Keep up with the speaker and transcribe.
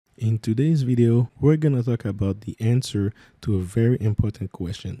In today's video, we're going to talk about the answer to a very important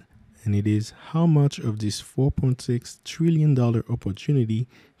question, and it is how much of this $4.6 trillion opportunity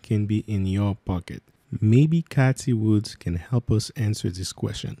can be in your pocket. Maybe Cathie Wood can help us answer this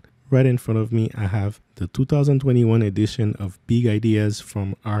question. Right in front of me, I have the 2021 edition of Big Ideas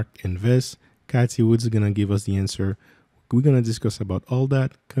from ARK Invest. Cathie Wood is going to give us the answer. We're going to discuss about all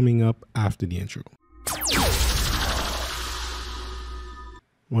that coming up after the intro.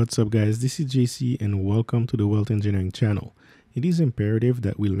 What's up guys, this is JC and welcome to the Wealth Engineering channel. It is imperative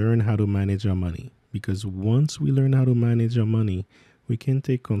that we learn how to manage our money, because once we learn how to manage our money, we can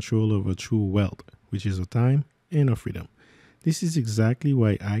take control over true wealth, which is our time and our freedom. This is exactly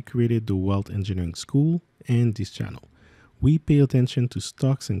why I created the Wealth Engineering School and this channel. We pay attention to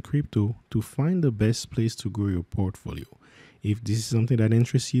stocks and crypto to find the best place to grow your portfolio. If this is something that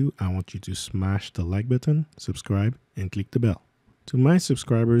interests you, I want you to smash the like button, subscribe, and click the bell. To my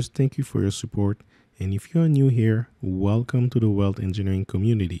subscribers, thank you for your support, and if you are new here, welcome to the Wealth Engineering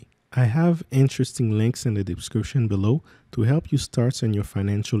community. I have interesting links in the description below to help you start on your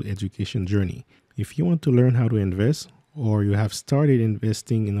financial education journey. If you want to learn how to invest, or you have started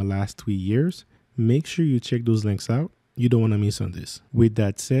investing in the last 3 years, make sure you check those links out. You don't want to miss on this. With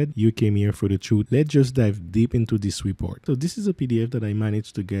that said, you came here for the truth. Let's just dive deep into this report. So this is a PDF that I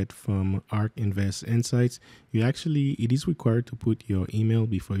managed to get from ARK Invest Insights. It is required to put your email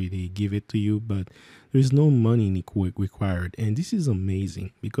before they give it to you, but there is no money required. And this is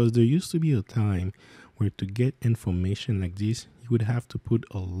amazing because there used to be a time where to get information like this, you would have to put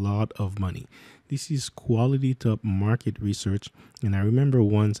a lot of money. This is quality top market research. And I remember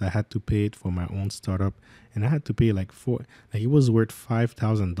once I had to pay it for my own startup, and I had to pay it was worth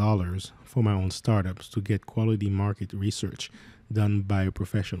 $5,000 for my own startups to get quality market research done by a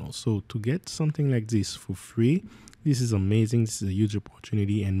professional. So to get something like this for free, this is amazing. This is a huge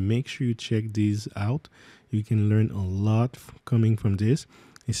opportunity, and make sure you check these out. You can learn a lot coming from this,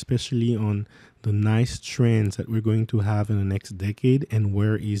 especially on the nice trends that we're going to have in the next decade and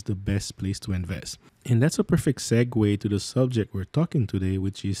where is the best place to invest. And that's a perfect segue to the subject we're talking today,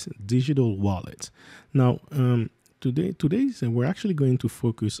 which is digital wallets. Now, today we're actually going to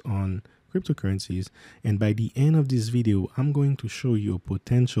focus on cryptocurrencies, and by the end of this video, I'm going to show you a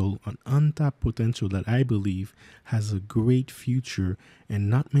potential, an untapped potential that I believe has a great future, and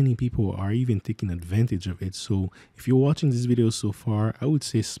not many people are even taking advantage of it. So if you're watching this video so far, I would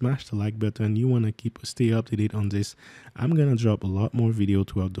say smash the like button. You want to stay up to date on this. I'm gonna drop a lot more video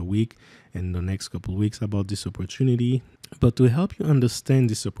throughout the week and the next couple of weeks about this opportunity. But to help you understand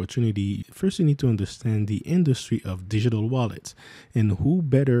this opportunity, first you need to understand the industry of digital wallets. And who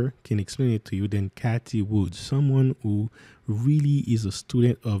better can explain it to you than Cathie Wood, someone who really is a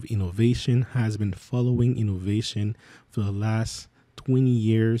student of innovation, has been following innovation for the last 20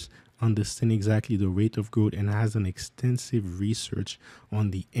 years, understand exactly the rate of growth, and has an extensive research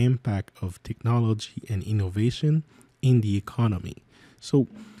on the impact of technology and innovation in the economy. So,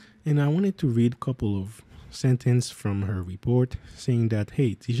 and I wanted to read a couple of sentence from her report saying that,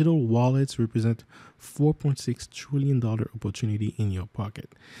 hey, digital wallets represent $4.6 trillion opportunity in your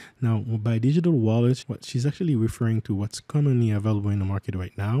pocket. Now, by digital wallets, what she's actually referring to what's commonly available in the market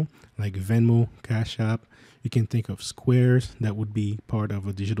right now, like Venmo, Cash App. You can think of Squares, that would be part of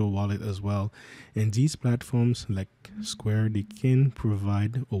a digital wallet as well. And these platforms like Square, they can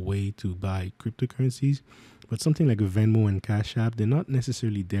provide a way to buy cryptocurrencies, but something like Venmo and Cash App, they're not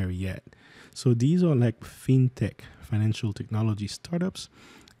necessarily there yet. So these are like fintech, financial technology startups,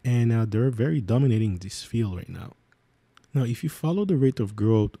 and they're very dominating this field right now. Now, if you follow the rate of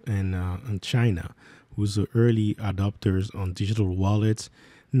growth in China, who's the early adopters on digital wallets,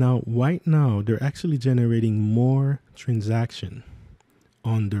 right now, they're actually generating more transaction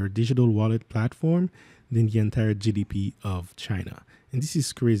on their digital wallet platform than the entire GDP of China. And this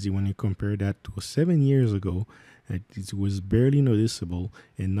is crazy when you compare that to 7 years ago. It was barely noticeable,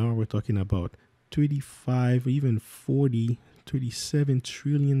 and now we're talking about 35, even 40, $37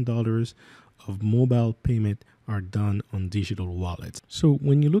 trillion of mobile payment are done on digital wallets. So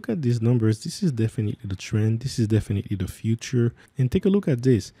when you look at these numbers, this is definitely the trend. This is definitely the future. And take a look at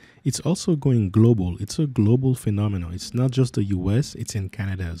this. It's also going global. It's a global phenomenon. It's not just the US, it's in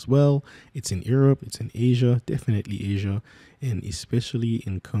Canada as well. It's in Europe, it's in Asia, definitely Asia, and especially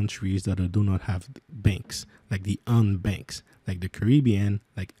in countries that do not have banks, like the unbanks, like the Caribbean,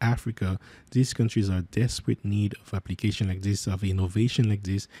 like Africa. These countries are desperate need of application like this, of innovation like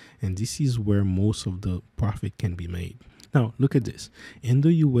this, and this is where most of the profit can be made. Now, look at this. In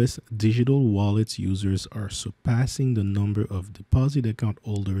the US, digital wallets users are surpassing the number of deposit account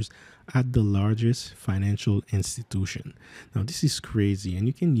holders at the largest financial institution. Now, this is crazy. And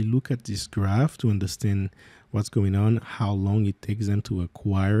you can look at this graph to understand what's going on, how long it takes them to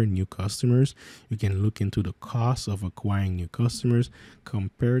acquire new customers. You can look into the cost of acquiring new customers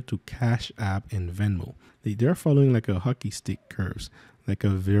compared to Cash App and Venmo. They're following like a hockey stick curves. Like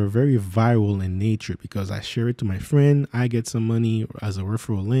they're very viral in nature because I share it to my friend. I get some money as a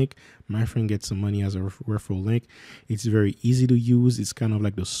referral link. My friend gets some money as a referral link. It's very easy to use. It's kind of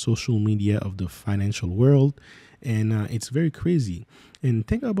like the social media of the financial world. And it's very crazy. And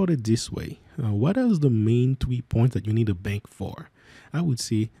think about it this way. What are the main 3 points that you need a bank for? I would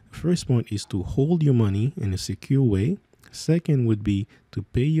say the first point is to hold your money in a secure way. Second would be to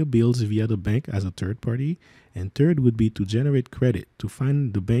pay your bills via the bank as a third party. And third would be to generate credit. To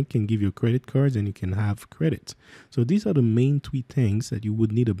find the bank can give you credit cards and you can have credit. So these are the main 3 things that you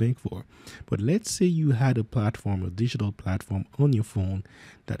would need a bank for. But let's say you had a platform, a digital platform on your phone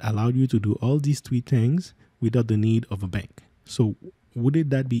that allowed you to do all these 3 things without the need of a bank. So wouldn't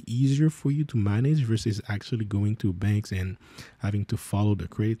that be easier for you to manage versus actually going to banks and having to follow the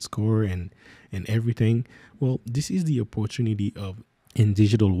credit score and everything? Well, this is the opportunity of in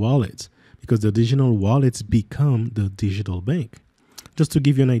digital wallets, because the digital wallets become the digital bank. Just to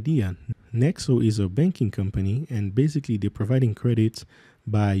give you an idea, Nexo is a banking company, and basically they're providing credits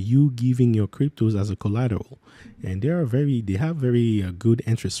by you giving your cryptos as a collateral. And they have very good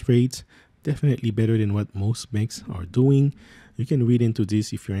interest rates, definitely better than what most banks are doing. You can read into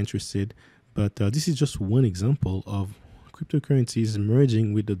this if you're interested, but this is just one example of cryptocurrencies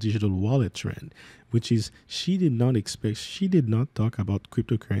merging with the digital wallet trend, which is she did not talk about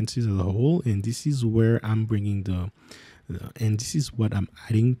cryptocurrencies as a whole. And this is where I'm bringing and this is what I'm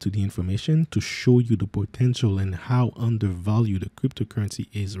adding to the information to show you the potential and how undervalued the cryptocurrency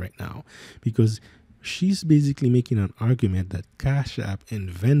is right now, because she's basically making an argument that Cash App and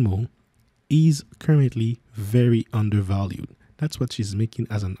Venmo is currently very undervalued. That's what she's making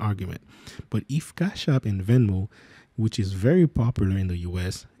as an argument. But if Cash App and Venmo, which is very popular in the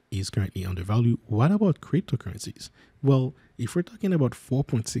US, is currently undervalued, what about cryptocurrencies? Well, if we're talking about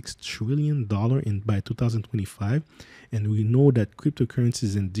 $4.6 trillion by 2025, and we know that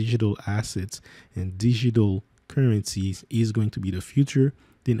cryptocurrencies and digital assets and digital currencies is going to be the future,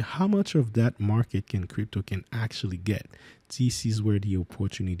 then how much of that market can crypto can actually get? This is where the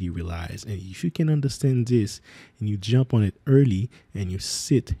opportunity relies. And if you can understand this and you jump on it early and you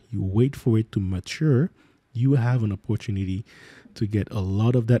wait for it to mature, you have an opportunity to get a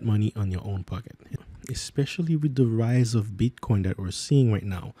lot of that money on your own pocket. Especially with the rise of Bitcoin that we're seeing right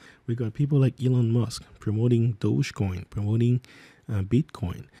now. We got people like Elon Musk promoting Dogecoin, promoting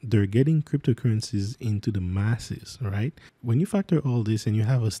Bitcoin. They're getting cryptocurrencies into the masses, right? When you factor all this and you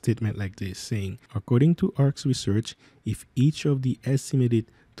have a statement like this saying, according to ARC's research, if each of the estimated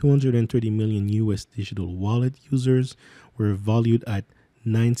 230 million US digital wallet users were valued at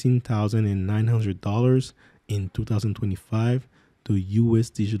 $19,900 in 2025, the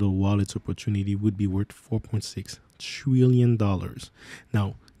US digital wallets opportunity would be worth $4.6 trillion.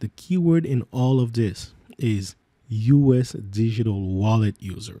 Now, the keyword in all of this is US digital wallet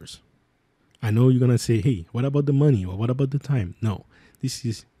users. I know you're going to say, hey, what about the money or what about the time? No, this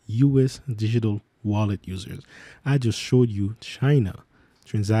is US digital wallet users. I just showed you China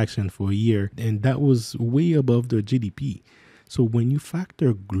transaction for a year, and that was way above their GDP. So when you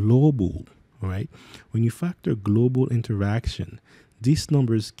factor global, right, when you factor global interaction, these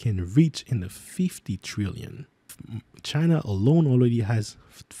numbers can reach in the 50 trillion. China alone already has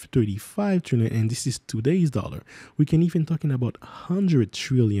 35 trillion, and this is today's dollar. We can even talking about 100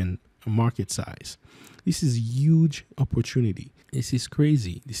 trillion market size. This is huge opportunity. This is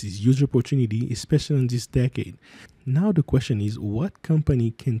crazy. This is huge opportunity, especially in this decade. Now the question is, what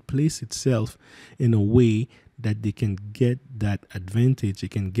company can place itself in a way that they can get that advantage, they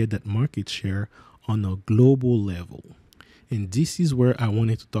can get that market share on a global level? And this is where I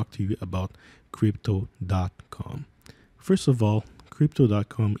wanted to talk to you about Crypto.com. First of all,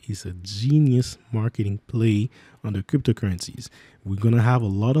 Crypto.com is a genius marketing play on the cryptocurrencies. We're going to have a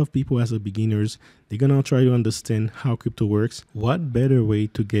lot of people as a beginners. They're going to try to understand how crypto works. What better way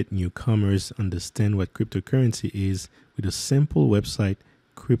to get newcomers understand what cryptocurrency is with a simple website,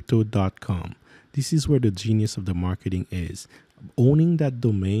 Crypto.com. This is where the genius of the marketing is. Owning that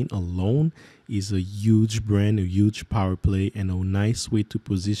domain alone is a huge brand, a huge power play, and a nice way to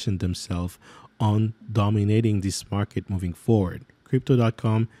position themselves on dominating this market moving forward.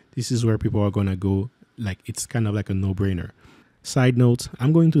 Crypto.com, this is where people are going to go. Like, it's kind of like a no-brainer. Side note,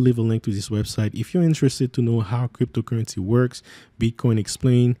 I'm going to leave a link to this website if you're interested to know how cryptocurrency works, Bitcoin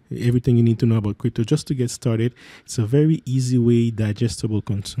explained, everything you need to know about crypto just to get started. It's a very easy way, digestible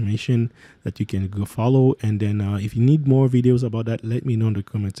consummation that you can go follow. And then if you need more videos about that, let me know in the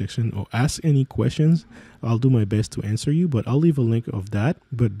comment section or ask any questions. I'll do my best to answer you, but I'll leave a link of that.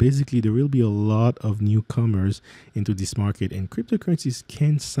 But basically, there will be a lot of newcomers into this market, and cryptocurrencies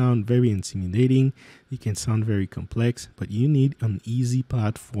can sound very intimidating. It can sound very complex, but you need an easy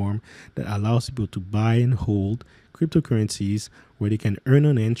platform that allows people to buy and hold cryptocurrencies where they can earn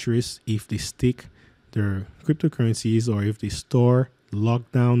an interest if they stake their cryptocurrencies or if they store, lock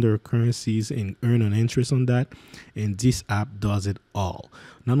down their currencies and earn an interest on that. And this app does it all.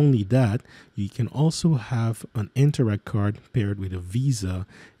 Not only that, you can also have an Interact card paired with a Visa,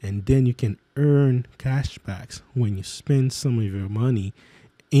 and then you can earn cashbacks when you spend some of your money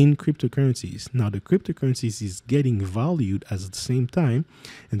in cryptocurrencies. Now, the cryptocurrencies is getting valued at the same time,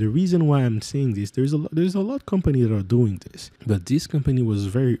 and the reason why I'm saying this, there's a lot of companies that are doing this, but this company was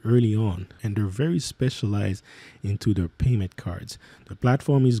very early on, and they're very specialized into their payment cards. The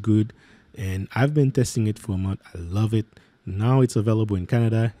platform is good, and I've been testing it for a month. I love it. Now it's available in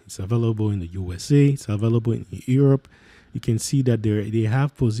Canada, it's available in the USA, it's available in Europe. You can see that they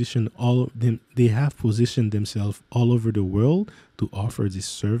have positioned themselves all over the world to offer this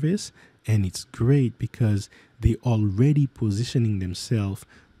service, and it's great because they already positioning themselves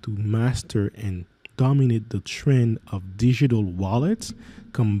to master and dominate the trend of digital wallets,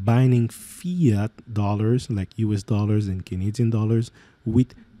 combining fiat dollars like US dollars and Canadian dollars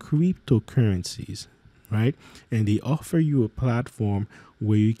with cryptocurrencies, right? And they offer you a platform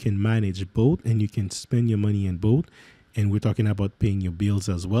where you can manage both and you can spend your money in both. And we're talking about paying your bills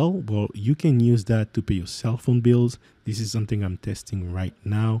as well. Well, you can use that to pay your cell phone bills. This is something I'm testing right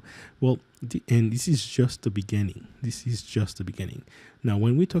now. Well, and this is just the beginning. This is just the beginning. Now,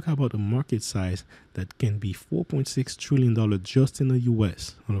 when we talk about a market size that can be $4.6 trillion just in the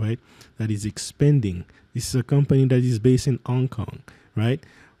US, all right, that is expanding. This is a company that is based in Hong Kong, right,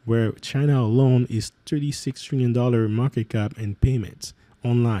 where China alone is $36 trillion market cap and payments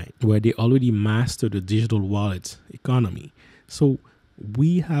online, where they already master the digital wallets economy. So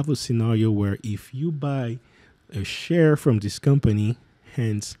we have a scenario where if you buy a share from this company,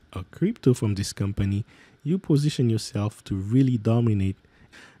 hence a crypto from this company, you position yourself to really dominate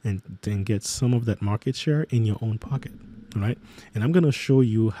and then get some of that market share in your own pocket. All right. And I'm going to show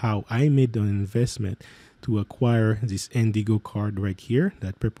you how I made an investment to acquire this Indigo card right here,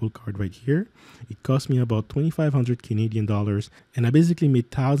 that purple card right here. It cost me about 2,500 Canadian dollars, and I basically made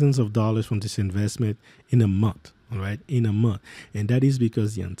thousands of dollars from this investment in a month, all right, in a month. And that is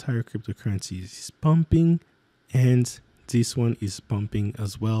because the entire cryptocurrency is pumping, and this one is pumping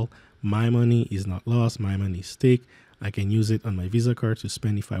as well. My money is not lost, my money is staked. I can use it on my Visa card to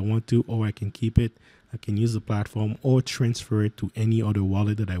spend if I want to, or I can keep it. I can use the platform or transfer it to any other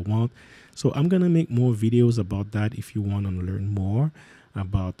wallet that I want. So I'm going to make more videos about that if you want to learn more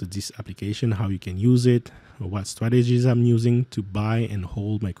about this application, how you can use it, what strategies I'm using to buy and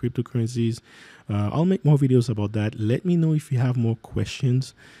hold my cryptocurrencies. I'll make more videos about that. Let me know if you have more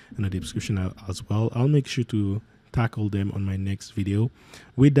questions in the description as well. I'll make sure to tackle them on my next video.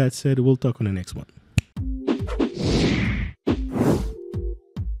 With that said, we'll talk on the next one.